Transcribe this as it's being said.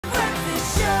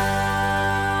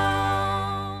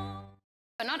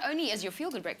only is your Feel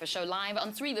Good Breakfast show live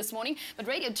on 3 this morning, but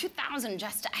Radio 2000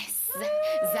 just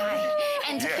Zai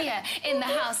and Kia in the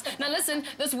house. Now listen,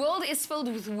 this world is filled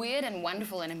with weird and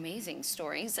wonderful and amazing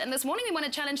stories. And this morning we want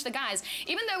to challenge the guys.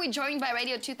 Even though we're joined by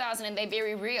Radio 2000 and they're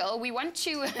very real, we want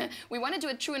to do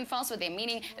a true and false with them,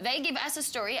 meaning they give us a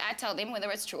story, I tell them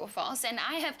whether it's true or false, and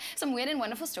I have some weird and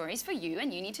wonderful stories for you,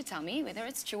 and you need to tell me whether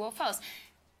it's true or false.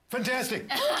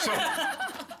 Fantastic. So,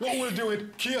 what we'll do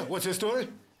it. Kia, what's your story?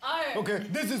 Oh. Okay,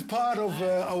 this is part of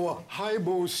our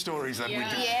Haaibo stories that we do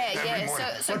every morning.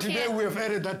 So but today Kia, we have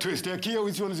added that twist. Kia,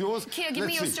 which one is yours? Kia, give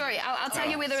me your story. I'll tell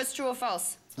you whether it's true or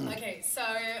false. Okay, so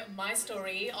my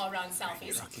story are around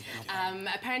selfies.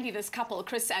 Apparently this couple,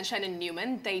 Chris and Shannon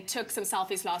Newman, they took some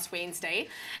selfies last Wednesday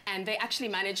and they actually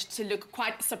managed to look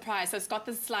quite surprised. So it's got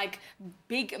this like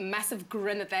big, massive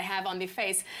grin that they have on their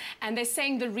face. And they're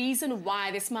saying the reason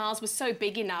why their smiles were so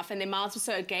big enough and their mouths were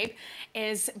so agape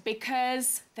is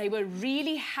because they were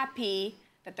really happy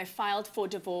that they filed for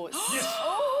divorce. Yes.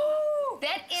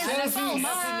 That is false. No,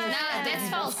 that's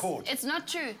false. It's not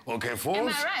true. Okay, false. Am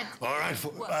I right? All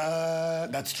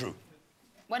right, that's true.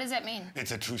 What does that mean? It's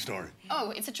a true story.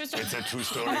 Oh, it's a true story. It's a true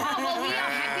story. Well, we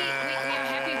are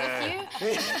happy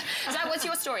with you. Zai, what's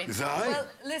your story? Zai? Well,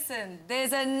 listen,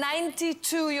 there's a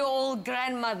 92-year-old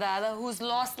grandmother who's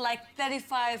lost like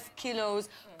 35 kilos,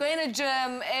 going to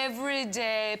gym every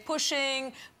day,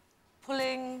 pushing,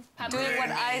 pulling, doing what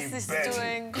Ice is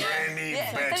doing. Granny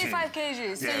yeah, Betty. 35 kgs.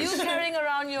 Yes. So you carrying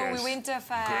around your winter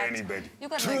fat. Granny Betty. You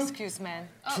got True. no excuse, man.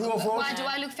 True or false? Why do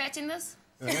I look fat in this?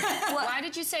 Why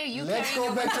did you say you Let's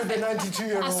carrying go your... back to the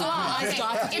 92-year-old.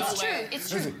 It's true. It's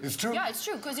true. It's true? Yeah, it's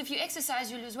true. Because if you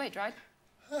exercise, you lose weight, right?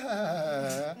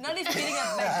 Not if eating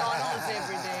at McDonald's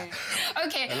every day.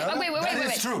 Okay, wait.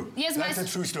 That is true. That's a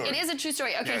true story. It is a true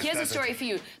story. Okay, Yes, here's a story for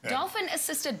you. Yeah.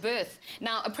 Dolphin-assisted birth.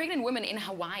 Now, a pregnant woman in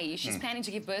Hawaii, she's planning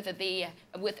to give birth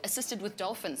assisted with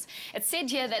dolphins. It's said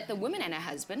here that the woman and her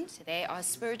husband, they are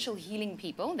spiritual healing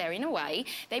people. They're in Hawaii.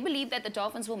 They believe that the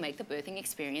dolphins will make the birthing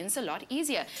experience a lot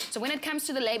easier. So when it comes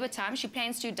to the labor time, she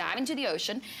plans to dive into the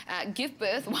ocean, give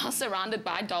birth while surrounded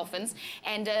by dolphins.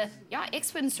 And yeah,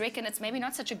 experts reckon it's maybe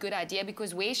not such a good idea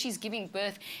because where she's giving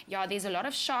birth, yeah, there's a lot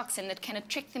of sharks and that can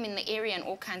attract them in the area and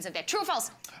all kinds of that. True or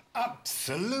false?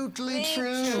 Absolutely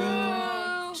true.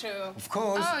 True. Of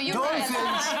course. Oh, you're right.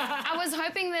 I was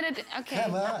hoping that it... Okay,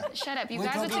 Come on. shut up. You We're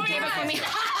guys are too talking clever for me.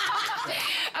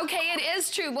 Okay, it is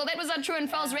true. Well, that was our True and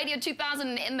False Radio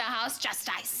 2000 in the house. Just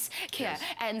Ice, Kia,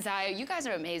 and Zai. You guys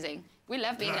are amazing. We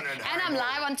love being there. And I'm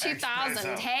live on 2000.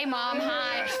 Expresso. Hey, Mom.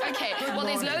 Hi. Okay, well,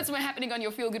 there's loads more happening on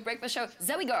your Feel Good Breakfast show.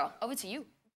 Zoe girl, over to you.